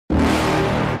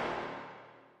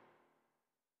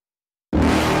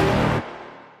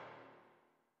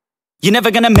You're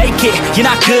never gonna make it, you're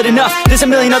not good enough. There's a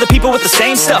million other people with the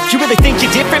same stuff. You really think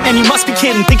you're different? Man, you must be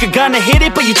kidding. Think you're gonna hit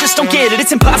it, but you just don't get it. It's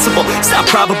impossible, it's not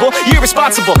probable, you're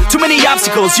irresponsible. Too many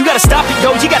obstacles, you gotta stop it,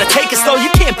 yo. You gotta take it slow,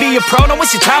 you can't be a pro. Don't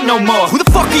waste your time no more. Who the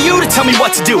fuck are you to tell me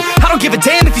what to do? I don't give a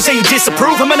damn if you say you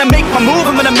disapprove. I'm gonna make my move,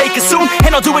 I'm gonna make it soon.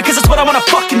 And I'll do it cause it's what I wanna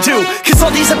fucking do. Cause all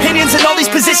these opinions and all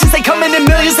these positions, they come in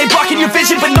millions, they blocking your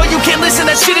vision. But no, you can't listen,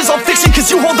 that shit is all fiction.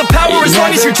 Cause you hold the power as long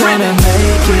as you're dreaming.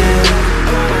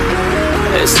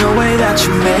 There's no way that you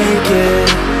make it.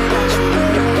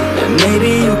 And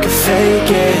maybe you can fake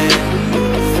it,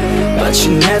 but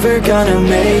you're never gonna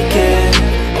make it.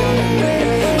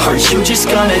 Are you just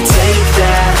gonna take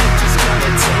that?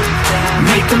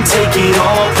 Make them take it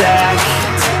all back.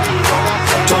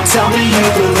 Don't tell me you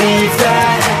believe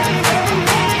that.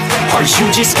 Are you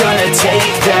just gonna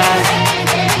take that?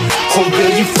 Or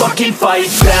will you fucking fight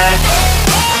back?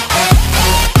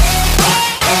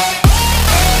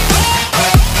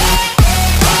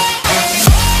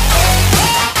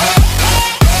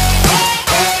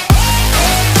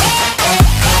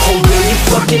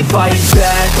 Fucking fight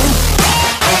back.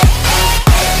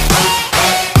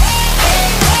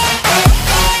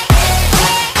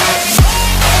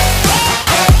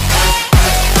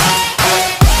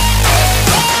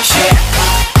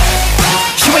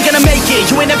 You ain't gonna make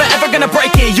it, you ain't never ever gonna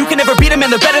break it. You can never beat them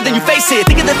and they're better than you face it.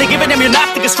 Thinking that they give a damn, you're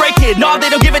not thinking straight, kid. No, they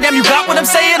don't give a damn, you got what I'm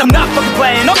saying? I'm not fucking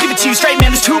playing, I'll give it to you straight,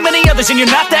 man. There's too many others and you're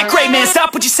not that great, man.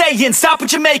 Stop what you're saying, stop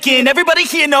what you're making. Everybody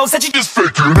here knows that you just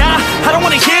faking. Nah, I don't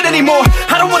wanna hear it anymore,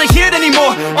 I don't wanna hear it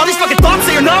anymore. All these fucking thoughts,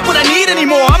 they are not what I need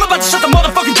anymore. I'm about to shut the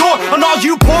motherfucking door on all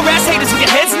you poor ass haters with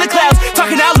your heads in the clouds,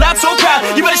 talking out loud so proud.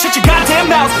 You better shut your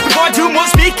goddamn mouth before I do more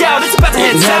speak out. It's about to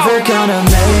head south. You're never gonna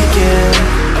make it.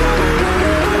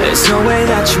 There's no way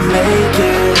that you make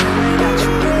it.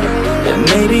 And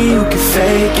maybe you can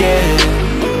fake it,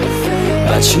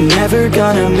 but you're never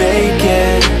gonna make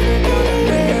it.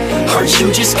 Are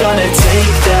you just gonna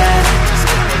take that?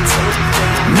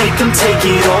 Make them take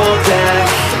it all back.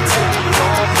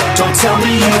 Don't tell me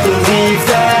you believe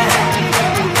that.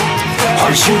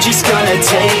 Are you just gonna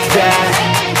take that?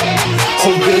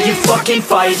 Or will you fucking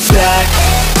fight back?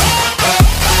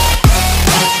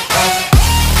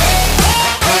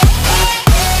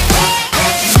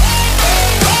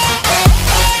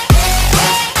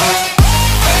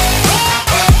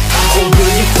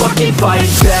 Fucking fight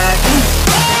back.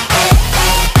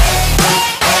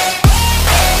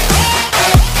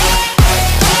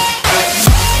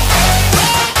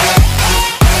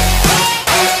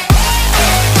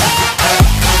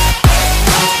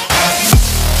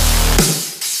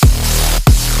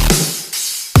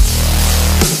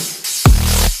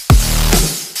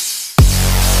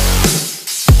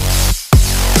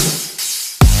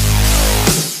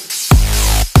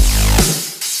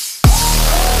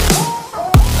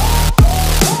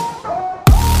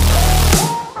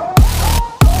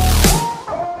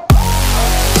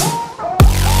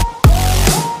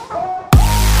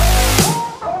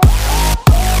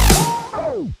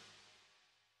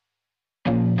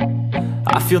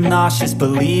 I feel nauseous,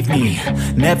 believe me.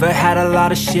 Never had a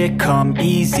lot of shit come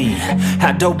easy.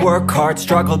 Had to work hard,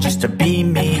 struggle just to be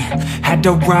me. Had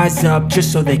to rise up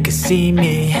just so they could see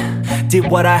me.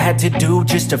 Did what I had to do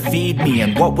just to feed me.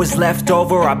 And what was left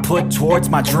over I put towards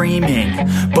my dreaming.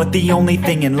 But the only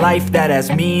thing in life that has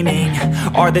meaning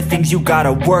are the things you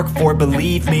gotta work for,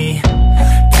 believe me.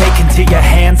 Take into your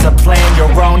hands a plan,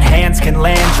 your own hands can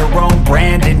land your own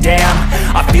brand. And damn,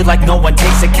 I feel like no one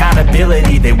takes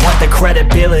accountability. They want the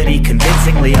credibility,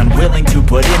 convincingly unwilling to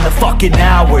put in the fucking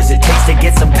hours it takes to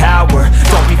get some power.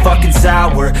 Don't be fucking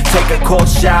sour, take a cold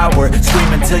shower.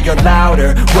 Scream until you're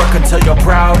louder, work until you're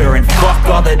prouder. And fuck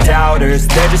all the doubters,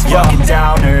 they're just fucking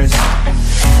downers.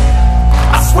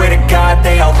 I swear to God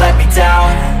they all let me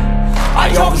down.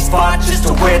 I always fought just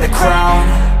to wear the crown.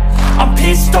 I'm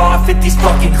pissed off at these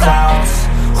fucking clowns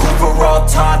who were all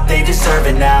taught they deserve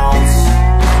an ounce.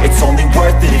 It's only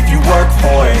worth it if you work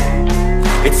for it.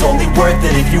 It's only worth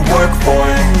it if you work for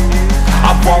it.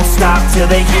 I won't stop till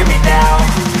they hear me now.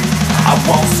 I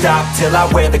won't stop till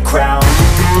I wear the crown.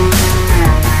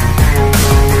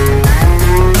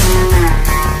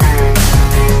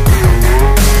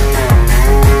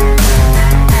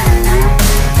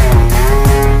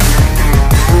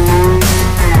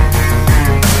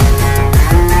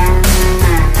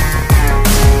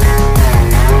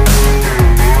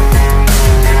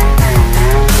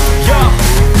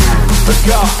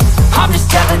 I'm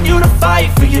just telling you to fight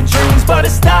for your dreams, but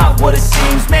it's not what it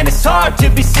seems. Man, it's hard to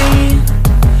be seen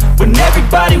when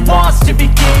everybody wants to be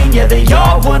king. Yeah, they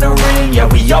all wanna ring, yeah,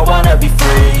 we all wanna be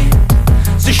free.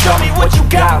 So show me what you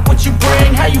got, what you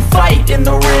bring, how you fight in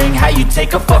the ring, how you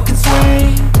take a fucking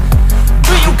swing.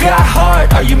 Do you got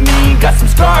heart, are you mean? Got some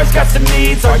scars, got some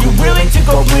needs, are you willing to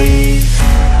go bleed?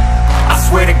 I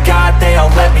swear to God they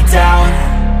all let me down.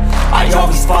 I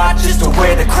always fought just to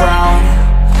wear the crown.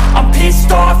 I'm pissed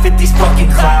off at these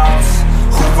fucking clowns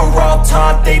who were all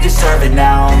taught they deserve an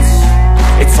ounce.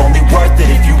 It's only worth it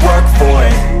if you work for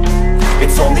it.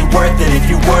 It's only worth it if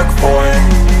you work for it.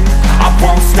 I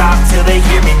won't stop till they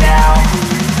hear me now.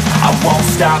 I won't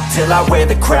stop till I wear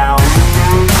the crown.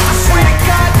 I swear to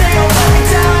God they all let me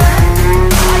down.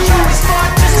 I always fought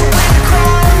just to wear the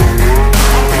crown.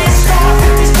 I'm pissed off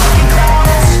at these fucking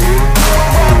clowns who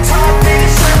are all taught they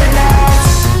deserve an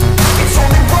ounce. It's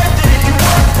only worth it if you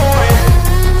work for it.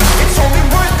 It's only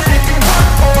worth it if you work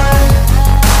for it.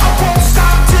 I won't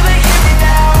stop till they hear me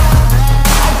now.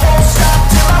 I won't stop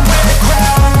till I wear the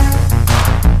crown.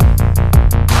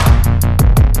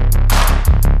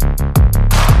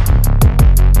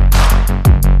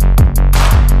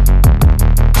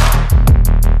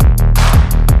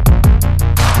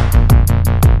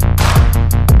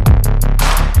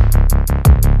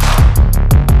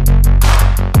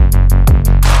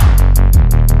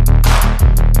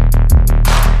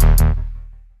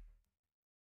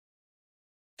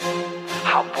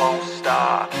 I won't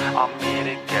stop, I'm here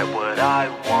to get what I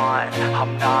want.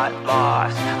 I'm not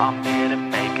lost, I'm here to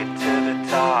make it to the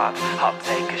top. I'll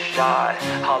take a shot,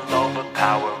 I'll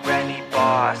overpower any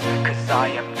boss. Cause I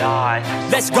am not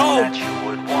Let's someone go. that you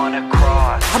would wanna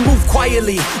cross. I move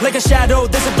quietly, like a shadow,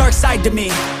 there's a dark side to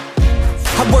me.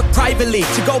 I work privately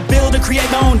to go build and create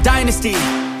my own dynasty.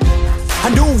 A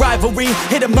new rivalry,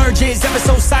 it emerges ever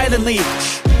so silently.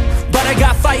 But I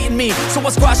got fight in me, so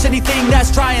I'll squash anything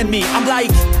that's trying me. I'm like,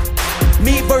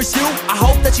 me versus you, I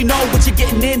hope that you know what you're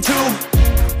getting into.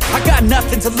 I got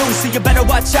nothing to lose, so you better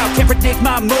watch out, can't predict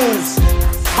my moves.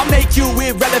 I'll make you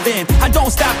irrelevant, I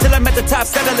don't stop till I'm at the top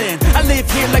settling. I live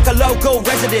here like a local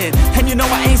resident, and you know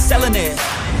I ain't selling it.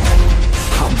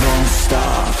 I won't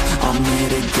stop, I'm here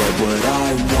to get what I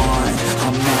want.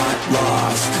 I'm not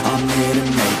lost, I'm here to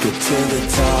make it to the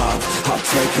top. I'll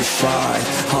take a shot,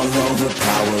 I'll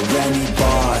overpower any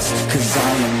boss. Cause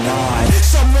I am not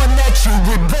someone that you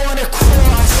would wanna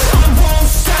cross. I won't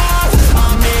stop,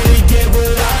 I'm here to get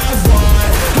what I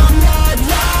want. I'm not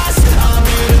lost, I'm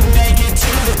here to make it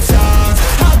to the top.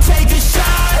 I'll take a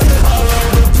shot, I'll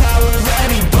overpower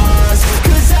any boss.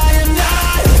 Cause I am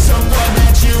not someone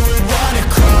that you would wanna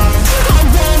cross. I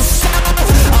won't stop,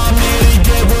 I'm here to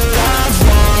get what I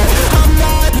want. I'm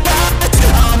not lost,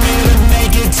 I'm here to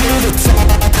make it to the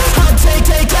top. I'll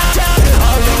take out,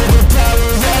 I'll overpower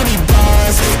any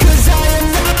boss. Cause I am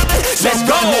not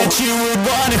someone that you would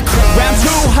wanna cross. Round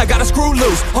two, I gotta screw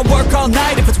loose. I'll work all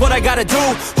night if it's what I gotta do.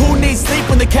 Who needs sleep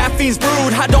when the caffeine's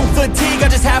brewed? I don't fatigue, I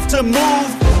just have to move.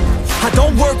 I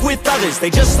don't work with others, they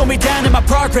just slow me down and my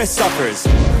progress suffers.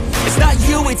 It's not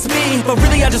you, it's me, but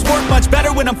really I just work much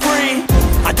better when I'm free.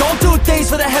 I don't do things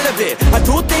for the hell of it, I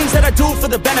do things that I do for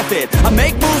the benefit. I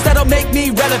make moves that'll make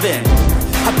me relevant.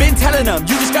 I've been telling them,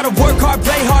 you just gotta work hard,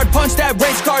 play hard, punch that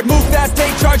race card, move fast,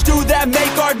 take charge, do that,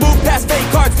 make art, move past fake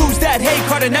cards, lose that hate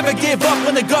card, and never give up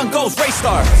when the gun goes, race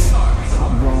starts. I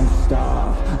won't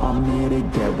stop, I'm here to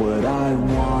get what I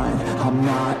want. I'm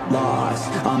not lost,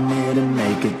 I'm here to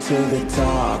make it to the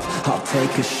top. I'll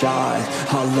take a shot,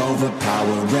 I'll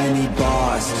overpower any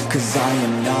boss. Cause I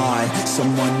am not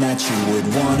someone that you would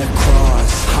wanna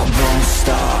cross. I won't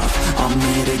stop, I'm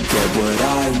here to get what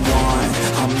I want.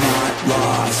 I'm not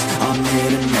lost, I'm here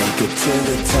to make it to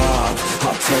the top.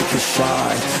 I'll take a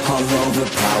shot, I'll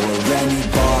overpower any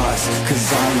boss. Cause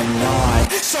I am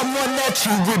not someone that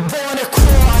you would wanna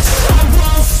cross. I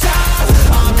won't stop,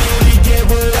 I'm here to get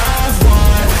what I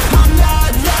want. I'm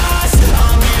not lost,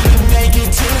 I'm here to make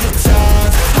it to the top.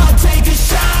 I'll take a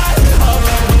shot, I'll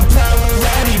overpower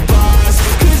any boss.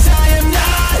 Cause I am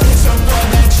not someone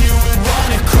that you would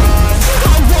wanna cross.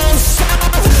 I won't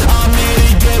stop, I'm here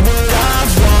to get what I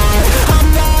want. I'm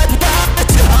not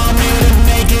lost, I'm here to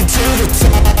make it to the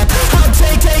top. I'll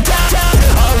take out,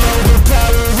 I'll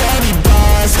overpower any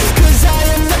boss. Cause I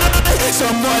am not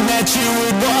someone that you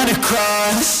would wanna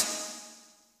cross.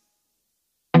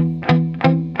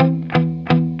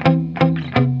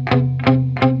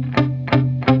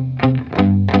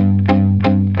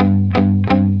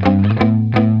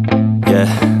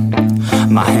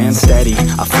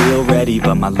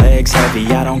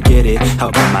 heavy, I don't get it.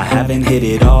 How come I haven't hit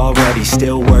it already?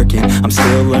 Still working, I'm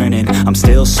still learning, I'm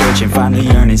still searching, finally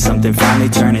earning something, finally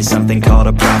turning something called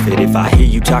a profit. If I hear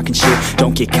you talking shit,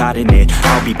 don't get caught in it.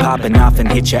 I'll be popping off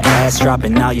and hit your ass,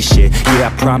 dropping all your shit.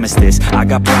 Yeah, I promise this, I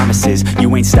got promises,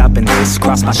 you ain't stopping this.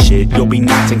 Cross my shit, you'll be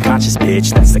knocked unconscious,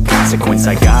 bitch. That's the consequence,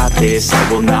 I got this,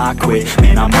 I will not quit.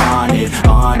 Man, I'm on it,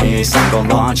 honest, I'm gon'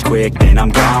 launch quick, then I'm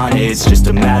gone. It's just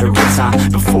a matter of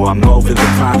time before I'm over the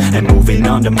climb and moving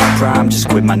under my prime. Just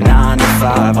quit my 9 to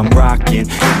 5, I'm rocking,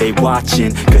 and they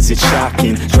watching, cause it's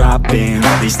shocking. Dropping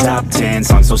all these top 10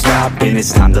 songs, so stopping.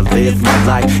 It's time to live my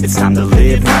life, it's time to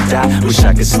live, not die. Wish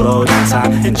I could slow down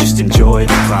time and just enjoy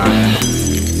the climb.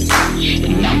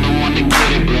 And I'm the one to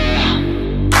get it, bro.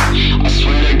 I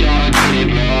swear to God I get it,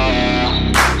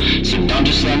 bro. So don't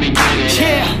just let me get it.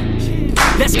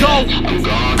 Yeah, let's go. I'm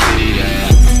gon' get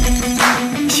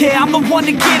it, yeah, I'm the one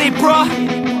to get it, bruh.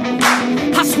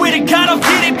 I swear to God I'll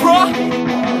get it, bruh.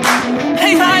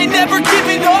 Hey, I ain't never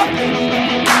giving up.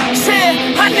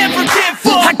 Yeah, I never give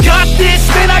up. I got this,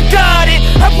 man, I got it.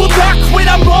 I will not quit,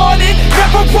 I'm on it.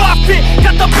 Never rock it.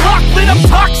 Got the block lit, I'm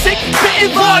toxic.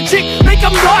 Spitting logic, make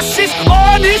them nauseous.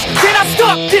 Honest, can I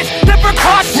stop this? Never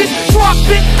cautious, drop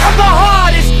it. I'm the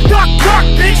hardest. Knock, knock,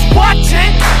 bitch, watch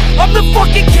it. I'm the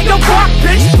fucking king of rock,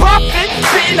 bitch. Profit,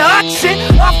 spitting hot shit.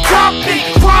 I'm topic,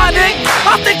 chronic.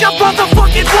 I think I'm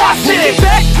motherfucking lost it. Making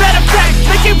back, matter of fact,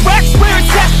 making racks where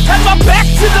it's at. Have my back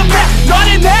to the map, not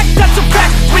an act, that's a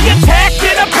fact. We attack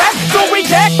in a pack, no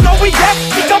react, no react.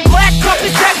 Think I'm black, up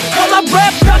his neck, while I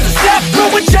rap, bounce a step. Throw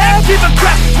a jab, give a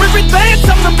crap. We're advanced,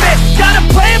 I'm the man. Got a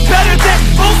plan better than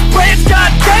most brands.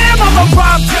 Goddamn, I'm a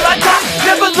rhyme till I die.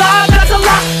 Never lie, that's a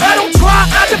lie. I don't try,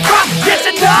 I defy. Yes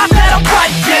and nah, that I'm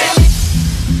right, yeah.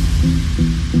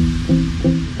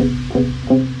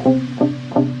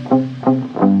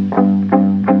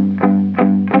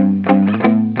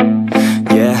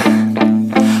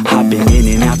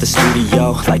 The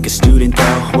studio, like a student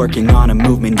though, working on a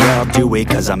movement, yeah, I'll do it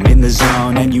cause I'm in the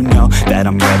zone. And you know that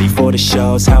I'm ready for the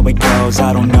shows. How it goes,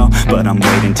 I don't know, but I'm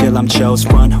waiting till I'm chose.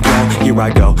 Front row, here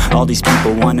I go. All these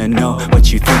people wanna know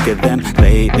what you think of them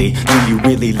lately. Do you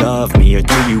really love me or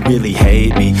do you really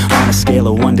hate me? On a scale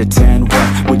of 1 to 10,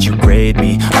 what would you grade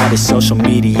me? All this social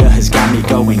media has got me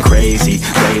going crazy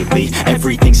lately.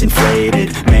 Everything's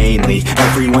inflated, mainly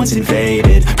everyone's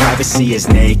invaded. Privacy is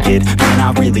naked, man,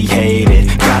 I really hate it.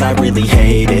 God, I really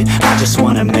hate it. I just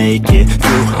wanna make it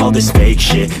through all this fake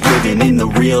shit. Living in the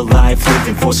real life,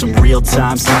 living for some real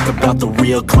times. Talk about the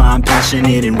real climb,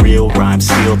 passionate in real rhymes.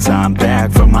 Steal time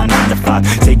back from my 9 to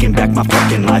 5, taking back my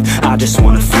fucking life. I just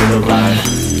wanna feel alive.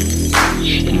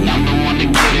 And I'm the one to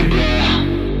get it,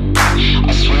 bro.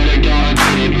 I swear to God I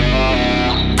get it,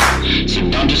 bro. So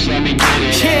don't just let me get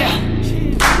it.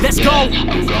 Yeah, let's go.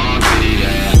 I'm gon' get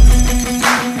it,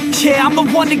 yeah, I'm the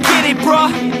one to get it,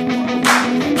 bruh.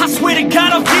 I swear to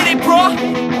God I'll get it, bro.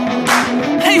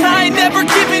 Hey, I ain't never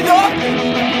giving up.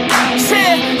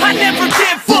 Yeah, I never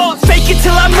give up. Fake it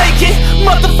till I make it.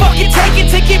 Motherfucking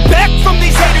take it back from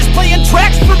these haters. Playing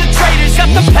tracks for the traitors.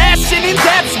 Got the passion in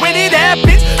depths when it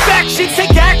happens. Factions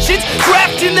take actions,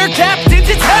 drafting their captains.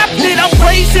 It's happening, I'm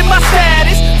raising my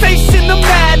status. Facing the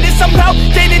madness, I'm out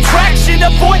gaining traction.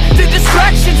 Avoid the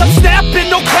distractions, I'm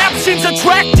snapping, no captions.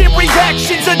 Attracting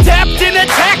reactions, adapting,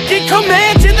 attacking,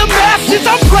 commanding the masses.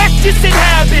 I'm practicing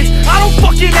habits, I don't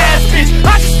fucking ask bitch,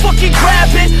 I just fucking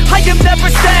grab it. I am never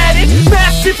static,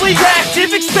 massively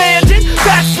active, expanding,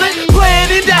 backslid,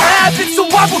 planning to have it. So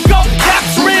I will go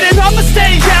capture it and I'ma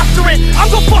stay after it. I'm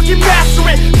gon' fucking master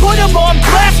it, put them on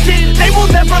blast it. They will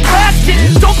never last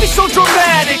it, don't be so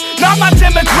dramatic. Not my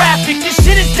demographic, this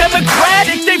shit is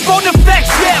democratic. They vote NEFFEX,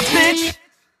 yeah bitch.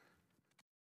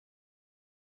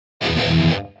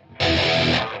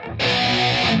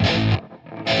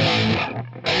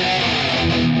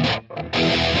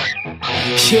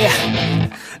 Yeah,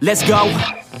 let's go.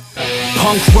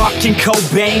 Punk rock and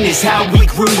Cobain is how we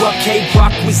grew up.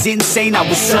 K-Rock was insane, I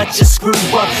was such a screw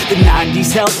up. The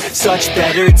 90s held such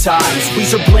better times.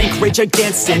 Weezer, Blink, Rage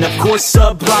Against, and of course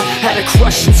Sublime. Had a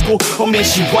crush in school, oh man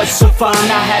she was so fine.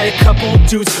 I had a couple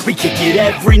dudes, we kick it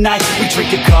every night. We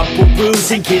drink a couple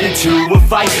brews and get into a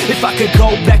fight. If I could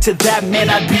go back to that, man,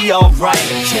 I'd be alright.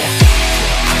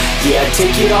 Yeah, I'd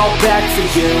take it all back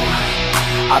for you.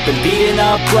 I've been beating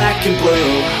up black and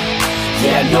blue.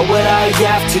 Yeah, I know what I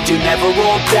have to do. Never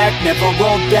roll back,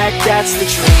 that's the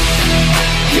truth.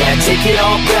 Yeah, take it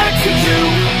all back for you.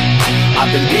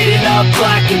 I've been beating up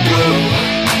black and blue.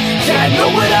 Yeah, I know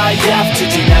what I have to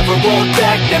do. Never roll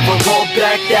back,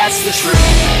 that's the truth.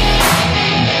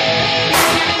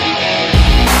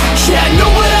 Yeah, I know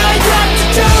what I have to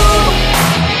do.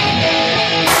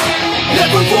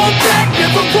 Never roll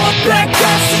back,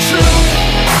 that's the truth.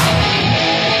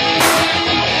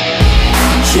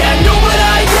 Yeah, I know what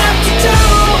I have to do.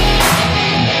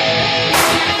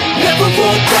 Never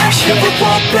roll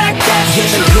back, that's the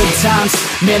truth. The good times,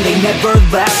 man, they never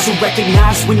last. So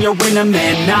recognize when you're in a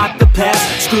man, not the past.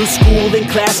 Screw school and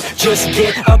class, just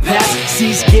get a pass.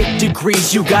 C's get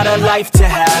degrees, you got a life to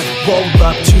have. Roll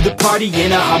up to the party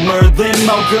in a Hummer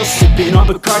limo. Girls sipping on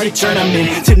Bacardi, turn them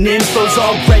into nymphos.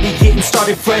 Already getting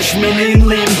started, freshmen in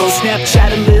limbo.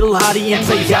 Snapchat a little hottie and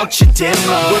play out your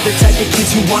demo. We're the type of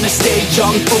kids who wanna stay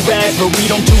young forever. We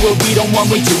don't do what we don't want,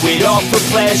 we do it all for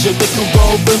pleasure. Liquor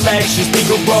over lectures,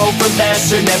 bigger over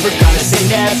lesser. Never gonna say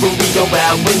never, we go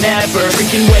out whenever.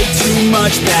 Drinking way too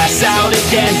much, pass out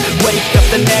again. Wake up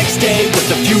the next day with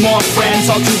a few more friends.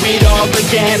 I'll do it all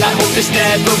again, I hope this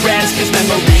never ends. Cause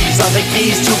memories are the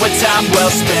keys to a time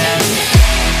well spent.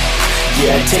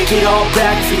 Yeah, take it all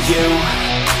back for you.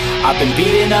 I've been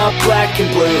beating up black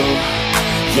and blue.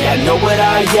 Yeah, I know what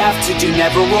I have to do.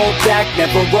 Never roll back,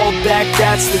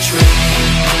 that's the truth.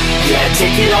 Yeah,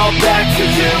 take it all back for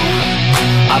you.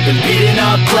 I've been beating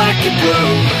up black and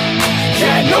blue.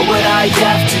 Yeah, I know what I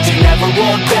have to do. Never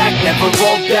roll back,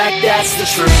 that's the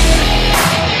truth.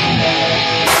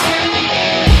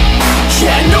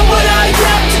 Yeah, I know what I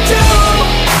have to do.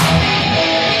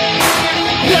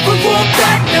 Never roll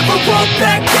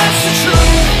back, that's the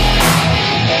truth.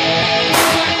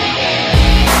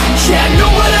 Yeah, I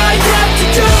know what I have to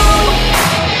do.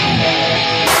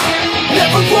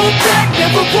 Never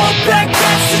roll back,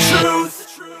 that's the truth.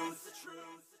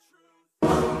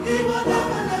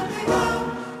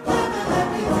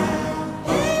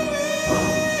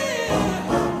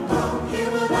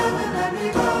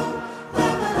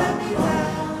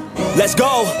 Let's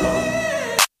go!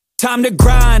 Time to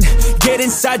grind, get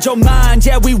inside your mind.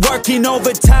 Yeah, we working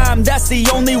overtime, that's the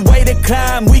only way to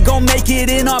climb. We gon' make it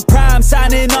in our prime,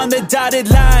 signing on the dotted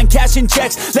line. Cashing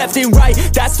checks left and right,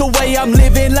 that's the way I'm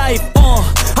living life.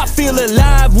 I feel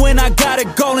alive when I got a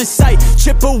goal in sight.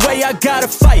 Chip away, I gotta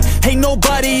fight, ain't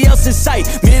nobody else in sight.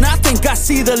 Man, I think I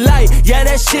see the light, yeah,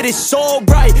 that shit is so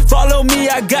bright. Follow me,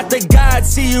 I got the guide,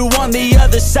 see you on the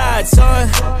other side, son.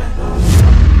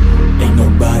 Ain't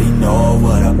nobody know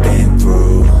what I've been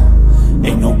through.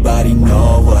 Ain't nobody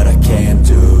know what I can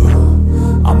do.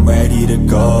 I'm ready to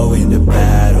go into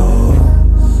battle.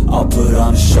 I'll put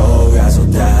on a show, razzle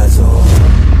dazzle.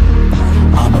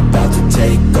 I'm about to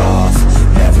take off,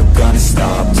 never gonna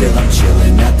stop till I'm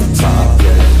chilling at the top,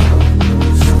 yeah.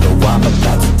 No, I'm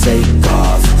about to take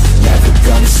off, never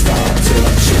gonna stop till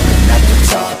I'm chilling at the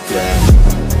top, yeah.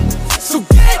 So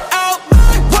get out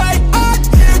my way, I'm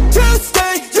here to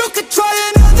stay. You can try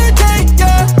another day,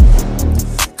 yeah.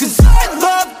 Cause I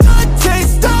love the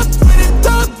taste of winning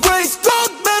the race.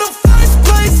 Gold medal, first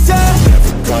place, yeah.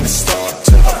 Never gonna stop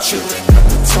till I'm chilling at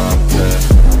the top, yeah.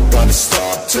 Gonna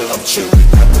stop till I'm chilling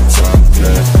at the top,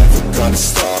 yeah. Never gonna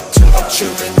stop till I'm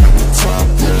chilling at the top,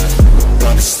 yeah.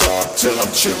 Gonna stop till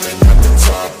I'm chilling at the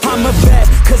top, yeah. I'm a vet,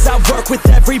 cause I work with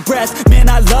every breath. Man,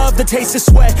 I love the taste of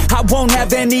sweat, I won't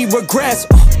have any regrets.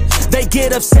 They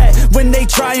get upset when they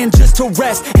trying just to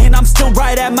rest, and I'm still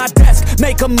right at my desk,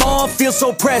 make them all feel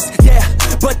so pressed. Yeah,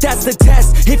 but that's the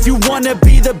test. If you wanna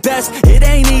be the best, it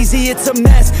ain't easy, it's a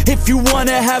mess. If you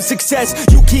wanna have success,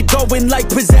 you keep going like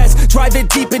possessed. Drive it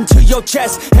deep into your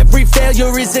chest, every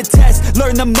failure is a test.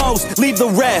 Learn the most, leave the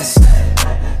rest.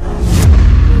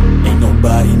 Ain't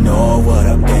nobody know what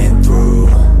I've been through.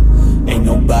 Ain't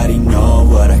nobody know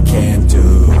what I can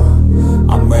do.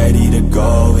 I'm ready to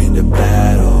go into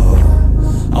battle.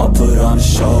 I'll put on a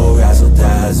show, razzle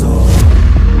dazzle.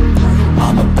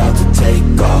 I'm about to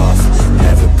take off,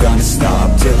 never gonna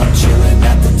stop till I'm chilling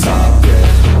at the top, yeah.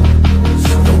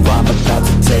 No, I'm about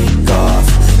to take off,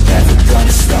 never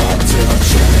gonna stop till I'm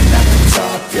chilling at the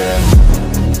top, yeah.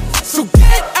 So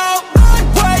get out my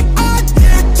way, I'm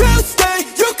here to stay.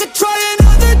 You can try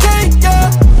another day, yeah.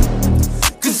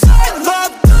 Cause I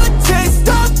love the taste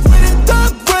of winning the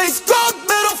race. Gold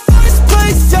medal, first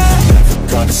place, yeah.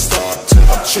 Never gonna stop till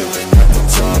I'm chilling at the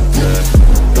top, yeah.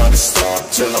 Gonna stop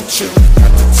till I'm chilling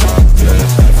at the top, yeah.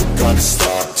 Never gonna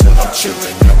stop till I'm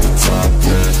chilling at the top,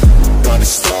 yeah. Gonna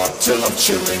stop till I'm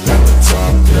chilling at the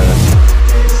top, yeah.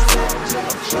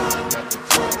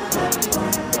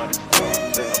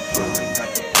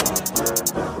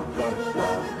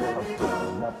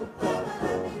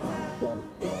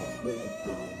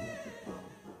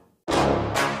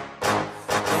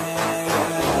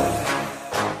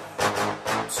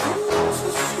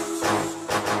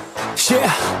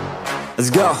 Yeah, let's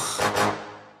go.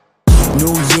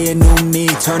 New year, new me,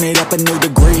 turn it up a new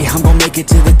degree. I'm gon' make it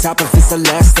to the top if it's the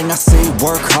last thing I see.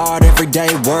 Work hard every day,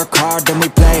 work hard, then we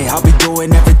play. I'll be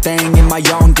doing everything in my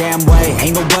own damn way.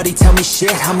 Ain't nobody tell me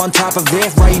shit, I'm on top of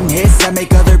it. Writing hits that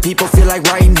make other people feel like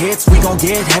writing hits. We gon'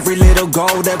 get every little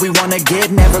goal that we wanna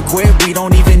get. Never quit, we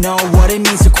don't even know what it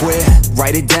means to quit.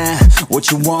 Write it down,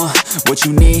 what you want, what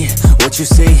you need, what you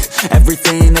see.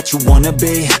 Everything that you wanna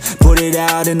be, put it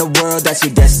out in the world, that's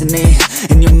your destiny.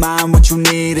 In your mind, what you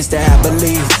need is that I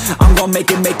believe I'm gon'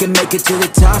 make it to the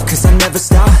top, cause I never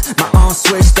stop. My own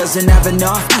switch doesn't have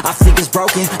enough. I think it's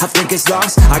broken, I think it's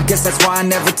lost. I guess that's why I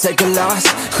never take a loss.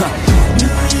 New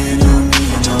year, new me,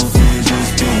 no fear,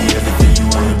 just be everything you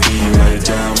wanna be. Write it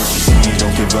down, what you see,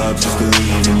 don't give up, just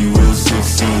believe and you will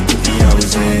succeed. Put the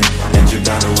hours in, and you're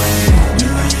bound to win.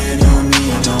 New year, new me,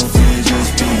 no fear,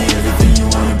 just be everything you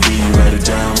wanna be. Write it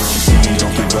down, what you see,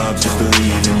 don't give up, just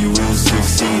believe and you will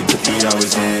succeed. Put the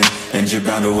hours in, and you're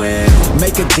bound to win.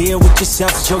 Make a deal with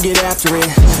yourself that you'll get after it.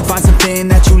 Find something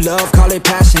that you love, call it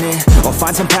passionate. Or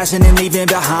find some passion in leaving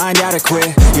behind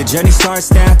adequate. Your journey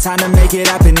starts now, time to make it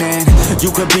happen then. You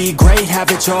could be great,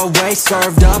 have it your way.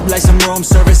 Served up like some room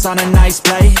service on a nice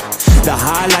plate. The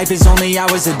high life is only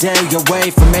hours a day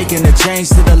away from making a change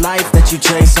to the life that you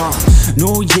chase.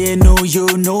 New year, new you,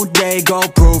 new day. Go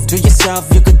prove to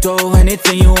yourself you could do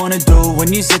anything you wanna do.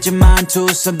 When you set your mind to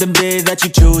something big that you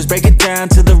choose, break it down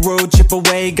to the root, chip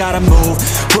away, gotta move.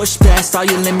 Push past all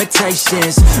your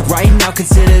limitations. Right now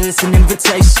consider this an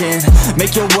invitation.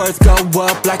 Make your worth go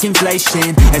up like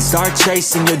inflation, and start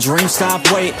chasing your dreams, stop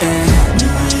waiting. New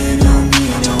year, new me,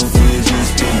 no fear,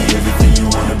 just be everything you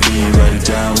wanna be. Write it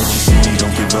down, what you see,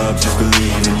 don't give up, just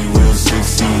believe and you will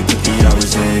succeed. Put the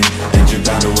hours in, and you're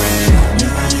bound to win.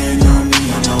 New year, new me,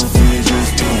 no fear,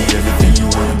 just be everything you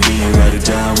wanna be. Write it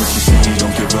down, what you see,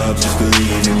 don't give up, just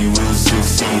believe and you will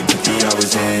succeed. Put the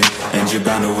hours in, and you're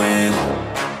bound to win.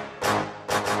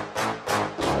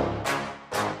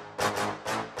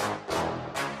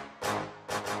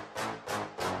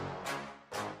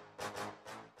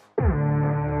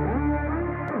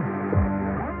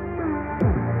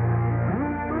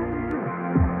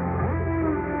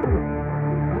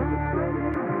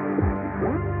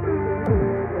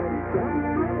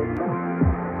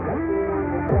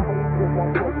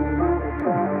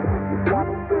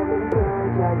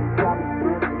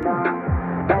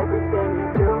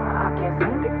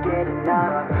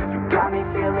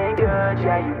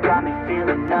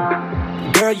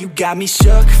 Girl, you got me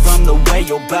shook from the way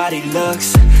your body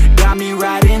looks. Got me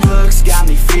riding hooks, got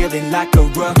me feeling like a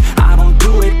rook. I don't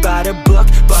do it by the book,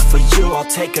 but for you I'll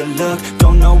take a look.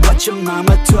 Don't know what your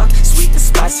mama took, sweet and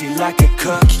spicy like a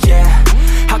cook, yeah.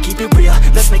 I'll keep it real,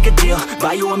 let's make a deal.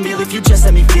 Buy you a meal if you just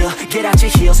let me feel. Get out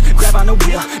your heels, grab on the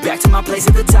wheel. Back to my place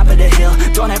at the top of the hill.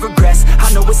 Don't have regrets,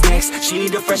 I know what's next. She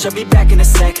need a fresh, I'll be back in a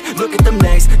sec. Look at them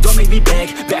legs, don't make me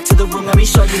beg. Back to the room, let me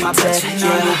show you my bed. Touching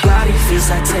on your body feels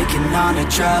like taking on a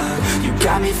drug. You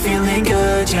got me feeling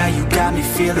good, yeah, you got me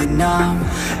feeling numb.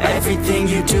 Everything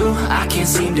you do, I can't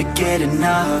seem to get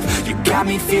enough. You got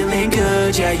me feeling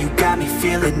good, yeah, you got me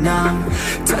feeling numb.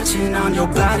 Touching on your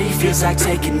body feels like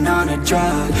taking on a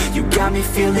drug. You got me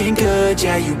feeling good,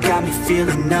 yeah, you got me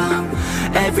feeling numb.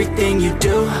 Everything you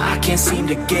do, I can't seem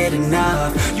to get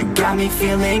enough. You got me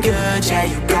feeling good, yeah,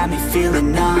 you got me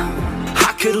feeling numb.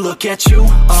 I could look at you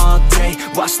all day,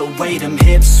 watch the way them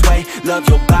hips sway. Love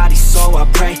your body so I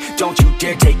pray, don't you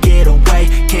dare take it away.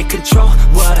 Can't control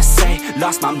what I say,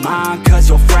 lost my mind cause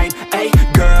your frame. Hey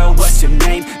girl, what's your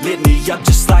name? Lit me up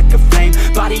just like a flame.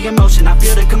 Body in motion, I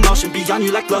feel the commotion. Beyond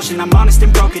you like lotion, I'm honest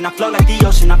and broken. I flow like the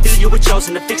ocean, I feel you were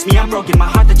chosen to fix me, I'm broken. My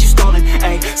heart that you stolen,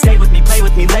 hey. Stay with me, play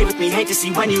with me, lay with me. Hate to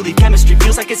see when you leave, chemistry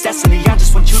feels like it's destiny. I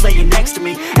just want you laying next to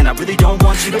me, and I really don't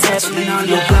want you to ever leave. On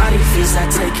your body feels like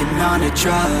taking on a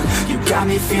drug. You got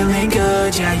me feeling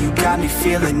good, yeah, you got me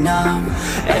feeling numb.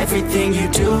 Everything you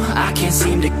do, I can't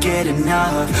seem to get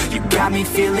enough. You got me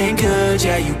feeling good,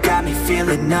 yeah, you got me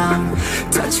feeling numb.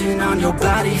 Touching on your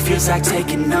body feels like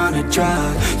taking on a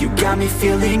drug. You got me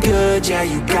feeling good, yeah,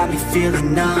 you got me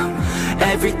feeling numb.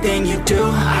 Everything you do,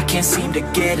 I can't seem to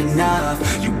get enough.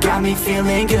 You got me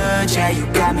feeling good, yeah, you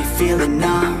got me feeling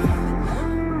numb.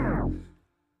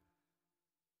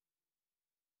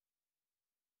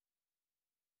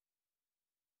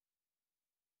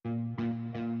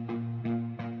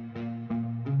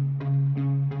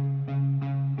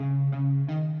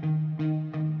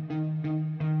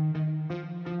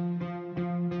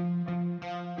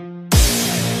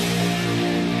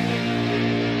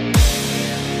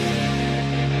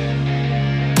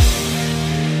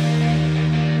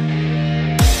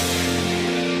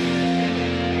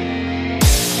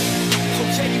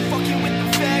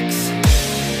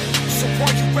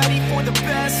 ready for the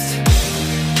best?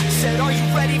 Said, are you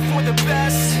ready for the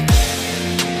best?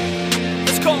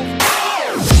 Let's go.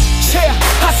 Yeah,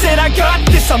 I said I got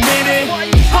this, I'm in it.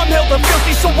 I'm hella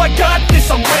filthy, so I got this,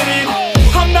 I'm winning.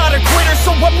 I'm not a quitter,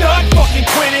 so I'm not fucking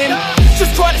quitting.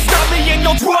 Just try to stop me and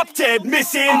you'll drop dead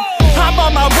missing. I'm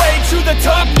on my way to the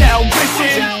top now,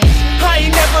 listen. I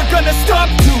ain't never gonna stop,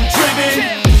 too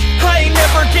driven. I ain't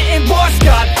never getting lost,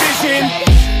 got vision.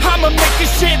 I'ma make this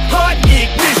shit hot,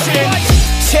 ignition.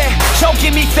 Yeah, don't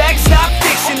give me facts, not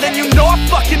fiction. Then you know I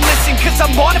fucking listen, cause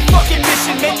I'm on a fucking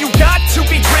mission. Man, you got to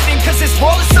be driven, cause this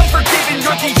world is unforgiving.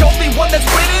 You're the only one that's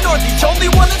winning, or the only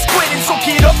one that's quitting. So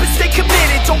get up and stay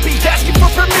committed, don't be asking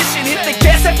for permission. Hit the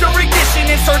gas after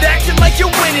ignition and start acting like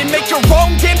you're winning. Make your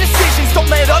own damn decisions, don't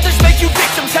let others make you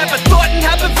victims. Have a thought and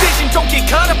have a vision, don't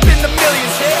get caught up in the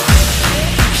millions.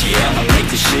 Yeah, I'ma make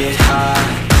this shit hot.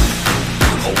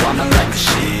 Oh, I'ma light the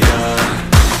shit up.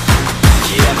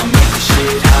 Yeah, I'ma make this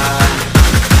shit hot.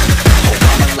 Oh,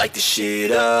 I'ma light this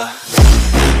shit up.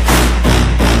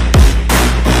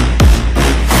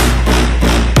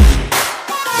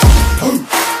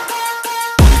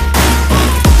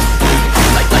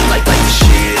 Light the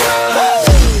shit up.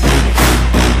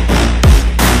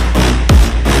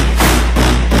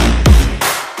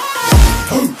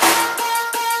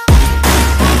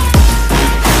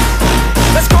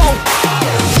 Let's go.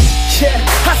 Yeah,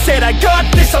 I said I got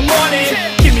this, I'm on it.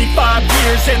 Give me 5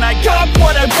 years and I got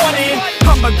what I wanted.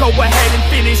 I'ma go ahead and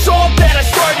finish all that I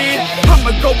started.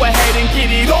 I'ma go ahead and get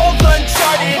it all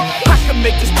uncharted. I can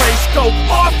make this place go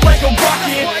off like a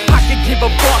rocket. I can give a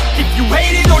fuck if you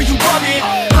hate it or you love it.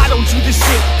 I don't do this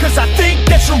shit cause I think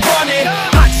that you're on it.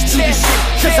 I just do this shit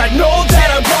cause I know that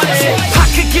I want it. I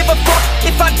could give a fuck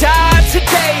if I died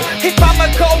today. If I'ma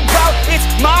go out, it's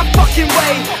my fucking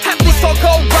way. At least I'll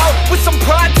go out with some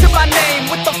pride to my name.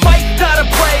 With the fight, not a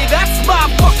play, that's my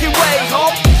fucking way,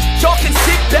 home. Y'all can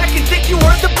sit back and think you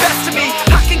heard the best of me.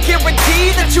 I can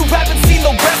guarantee that you haven't seen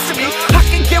the rest of me. I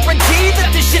can guarantee that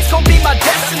this shit's gonna be my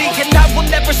destiny. And I will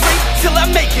never sleep till I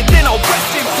make it, then I'll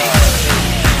rest in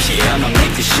peace. Yeah, I'ma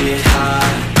make this shit hot.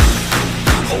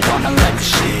 Oh, I'ma light the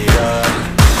shit up.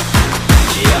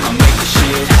 Yeah, I'ma make this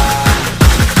shit hot.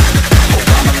 Oh,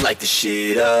 I'ma light the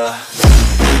shit up.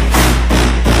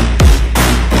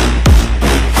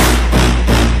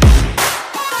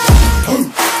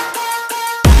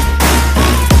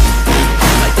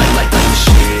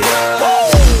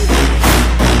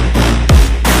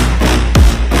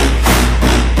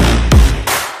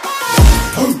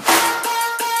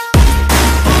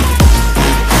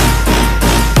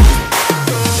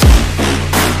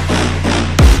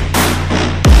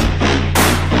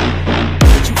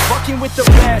 With the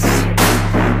best,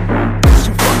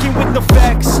 you fucking with the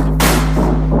facts.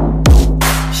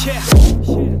 Yeah.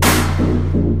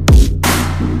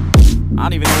 I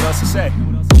don't even know what else to say.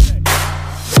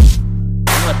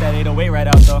 I'll let that 808 right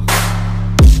out though.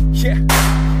 Yeah.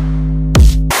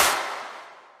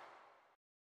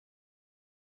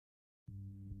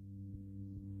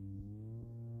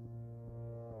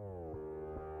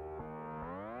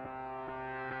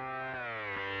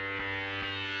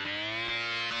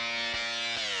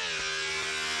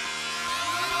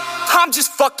 I'm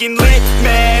just fucking lit,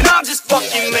 man, I'm just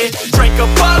fucking lit. Drank a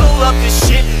bottle of this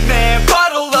shit, man,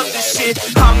 bottle of this shit.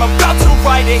 I'm about to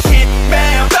write a hit,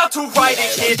 man, about to write a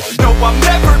hit. No, I'm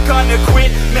never gonna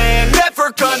quit, man,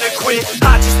 never gonna quit.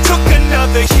 I just took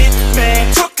another hit,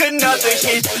 man, took another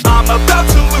hit. I'm about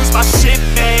to lose my shit,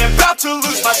 man, about to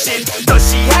lose my shit. Does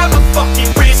she have a fucking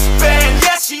wristband?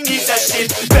 Yeah, she needs that shit.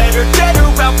 Better get her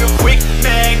out real quick,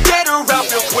 man, get her out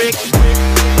real quick.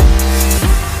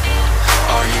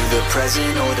 Are you the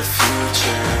present or the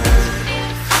future?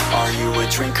 Are you a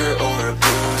drinker or a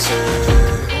boozer?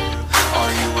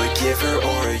 Are you a giver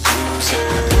or a user?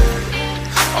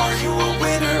 Are you a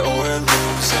winner or a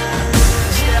loser?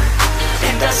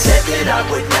 Yeah. And I said that I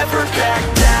would never back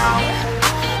down.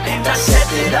 And I said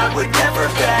that I would never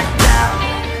back down.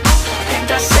 And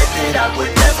I said that I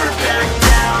would never back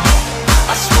down.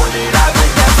 I swore that I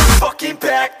would never fucking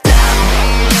back down.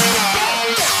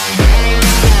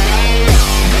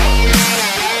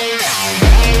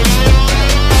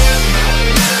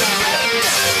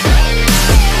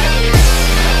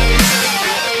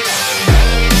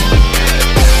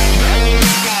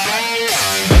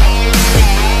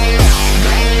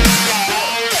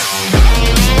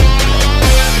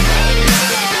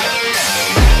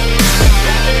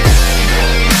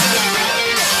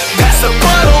 Pass the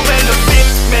bottle and the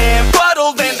fifth, man,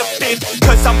 bottle and the fifth.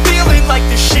 Cause I'm feeling like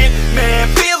the shit, man,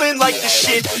 feeling like the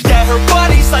shit. Yeah, her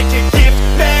body's like a gift,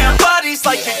 man, body's face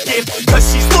like a gift,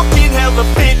 cause she's looking hella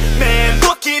fit, man,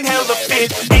 looking hella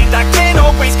fit. And I can't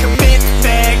always commit,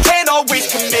 man, can't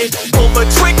always commit. Pull the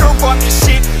trigger on this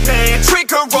shit, man,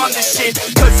 trigger on this shit.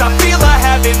 Cause I feel I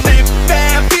haven't lived,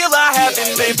 man, feel I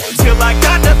haven't lived. Till I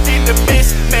got nothing to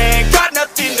miss, man, got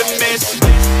nothing to miss.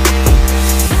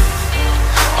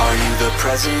 Are you the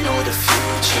present or the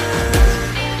future?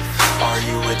 Are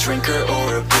you a drinker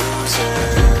or a boozer?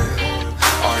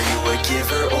 Are you a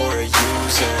giver or a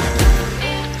user?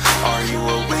 Are you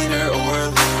a winner or a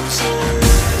loser?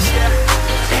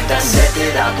 Yeah. And I said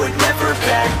that I would never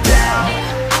back down.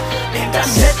 And I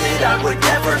said that I would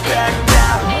never back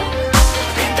down.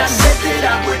 And I said that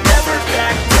I would never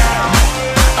back down.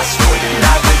 I swore that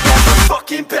I would never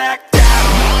fucking back down.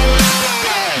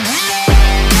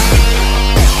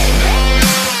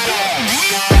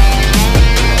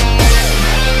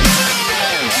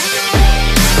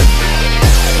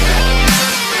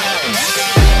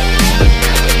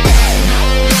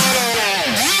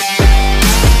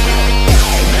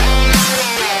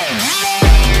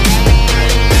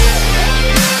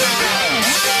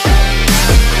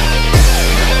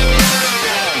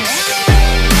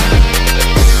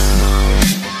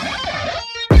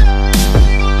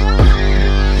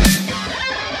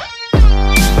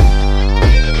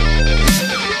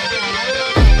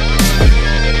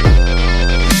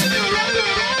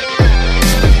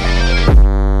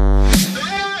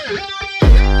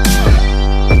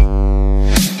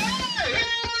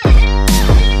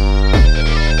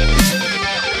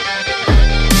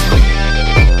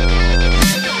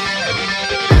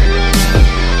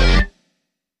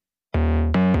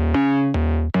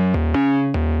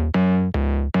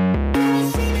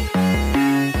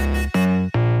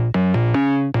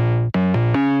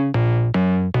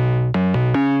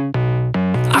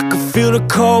 Feel the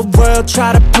cold world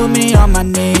try to put me on my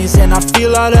knees, and I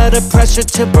feel all of the pressure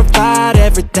to provide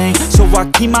everything. So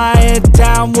I keep my head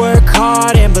down, work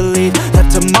hard and believe that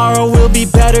tomorrow will be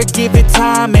better. Give it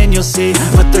time and you'll see.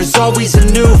 But there's always a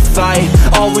new fight,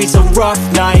 always a rough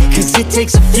night, cause it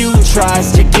takes a few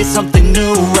tries to get something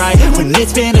new right. When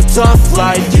it's been a tough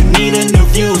life, you need a new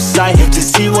view sight to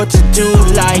see what to do,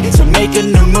 like to make a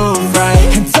new move, right?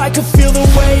 And I can feel the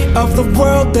weight of the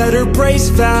world, better brace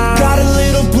fast. Got a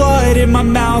little blood in my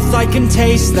mouth, I can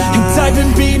taste that. And I've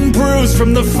been beaten, bruised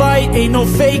from the fight, ain't no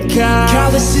fake out.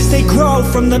 Calluses, they grow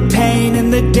from the pain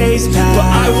and the days pass. But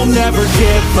I will never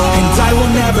give up, and I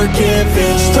will never give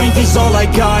in. Strength is all I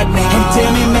got now, and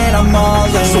damn it, man, I'm all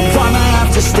in. So I'ma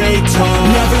have to stay tall,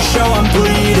 never show I'm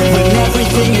bleeding. When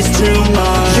everything is too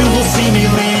much, you will see me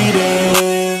leading.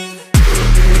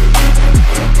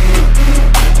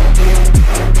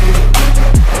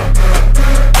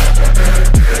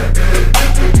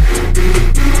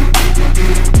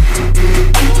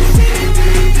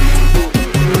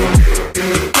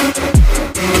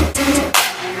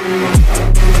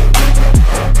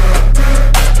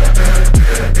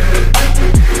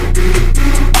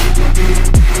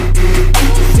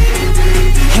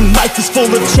 Life is full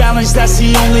of challenge, that's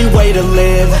the only way to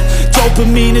live.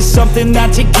 Dopamine is something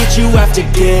that to get you have to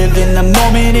give. In the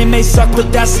moment it may suck,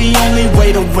 but that's the only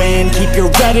way to win. Keep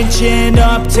your head and chin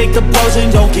up, take the blows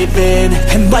and don't give in.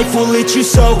 And life will hit you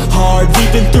so hard,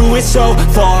 we've been through it so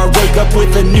far. Wake up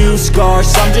with a new scar,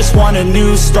 some just want a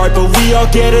new start. But we all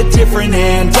get a different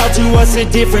hand, dealt to us a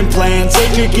different plan.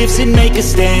 Take your gifts and make a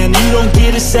stand, you don't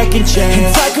get a second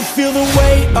chance. And I can feel the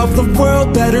weight of the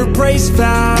world, better brace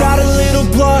fast. Got a little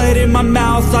blood in my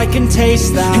mouth, I can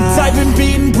taste that. And I've been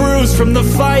beaten, bruised from the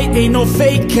fight, ain't no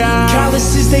fake out.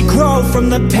 Calluses, they grow from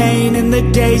the pain and the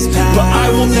days pass. But I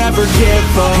will never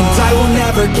give up, and I will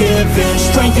never give in.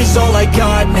 Strength is all I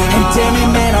got now, and damn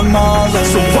it, man, I'm all in.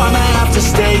 So I'ma have to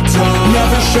stay tall,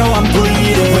 never show I'm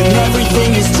bleeding. When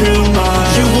everything is too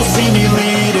much, you will see me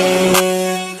leading.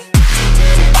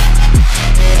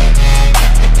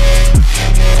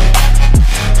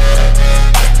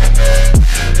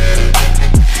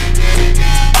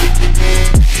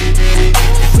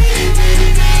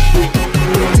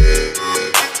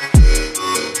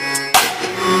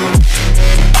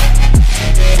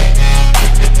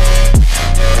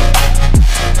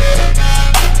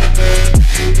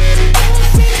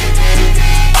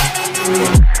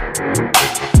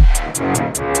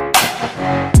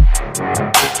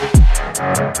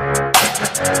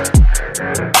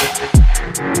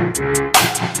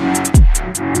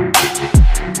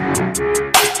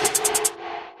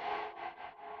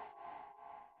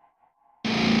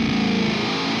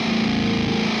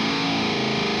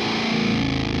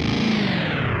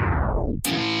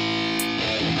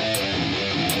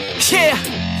 Yeah,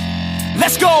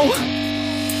 let's go.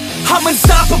 I'm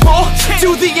unstoppable. unstoppable,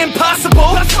 do the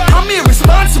impossible. I'm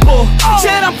irresponsible,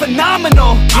 yet I'm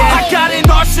phenomenal. I got an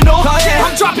arsenal,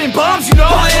 I'm dropping bombs, you know.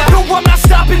 No, I'm not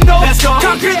stopping, no.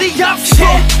 Conquer the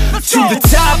obstacle. To the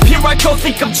top, here I go,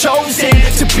 think I'm chosen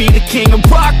to be the king of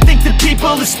rock, think the people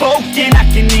have spoken. I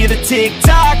can hear the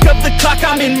tick-tock of the clock,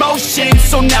 I'm in motion.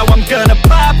 So now I'm gonna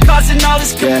pop, causing all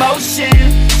this commotion.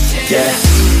 Yeah,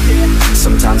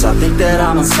 sometimes I think that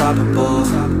I'm unstoppable.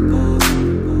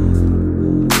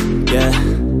 Yeah,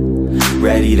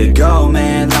 ready to go,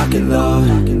 man, lock and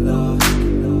load.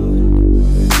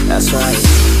 That's right,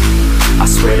 I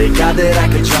swear to God that I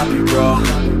could drop you, bro.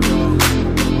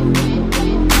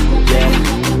 Yeah,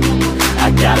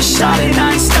 I got a shot and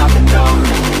I ain't stopping, no.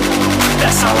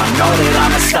 That's how I know that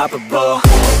I'm unstoppable.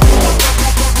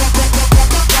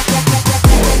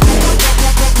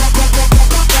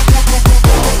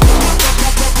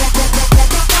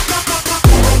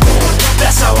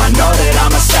 That's how I know that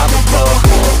I'm unstoppable.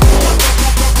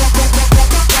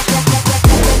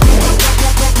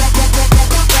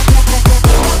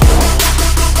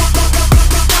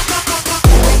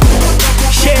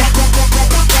 Yeah,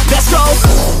 let's go.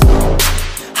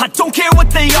 I don't care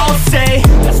what they all say.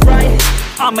 That's right,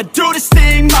 I'ma do this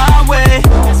thing my way.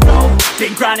 Let's go.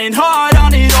 Been grinding hard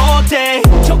on it all day.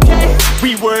 Okay,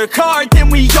 we work hard, then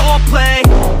we all play.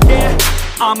 Yeah,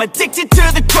 I'm addicted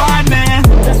to the grind, man.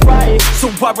 That's right, so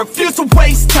I refuse to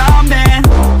waste time, man.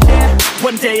 Yeah,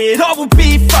 one day it all will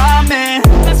be fine, man.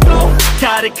 Let's go.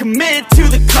 Gotta commit to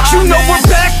the climb. You know we're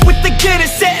back with the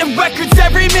Guinness, setting records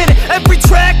every minute, every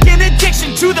track. In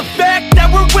addiction to the fact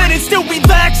that we're winning, still we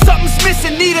lack something's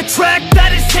missing. Need a track that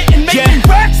is hitting, making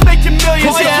racks, making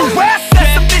millions. If you ask,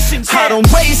 that's the mission. I don't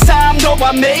waste time, no,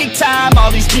 I make time. All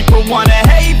these people wanna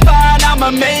hate, fine, I'ma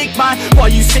make mine.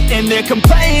 While you sitting there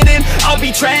complaining, I'll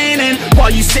be training. While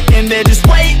you sitting there just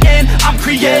waiting, I'm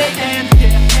creating.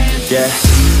 Yeah,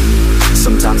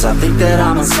 sometimes I think that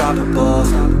I'm unstoppable.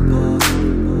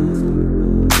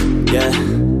 Yeah,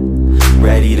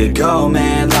 ready to go,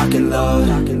 man, lock and load.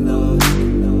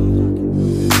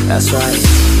 That's right,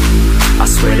 I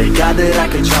swear to God that I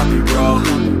could drop you, bro.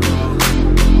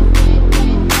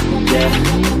 Yeah,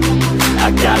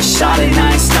 I got a shot and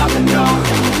I ain't stopping, no.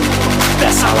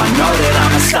 That's how I know that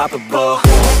I'm unstoppable.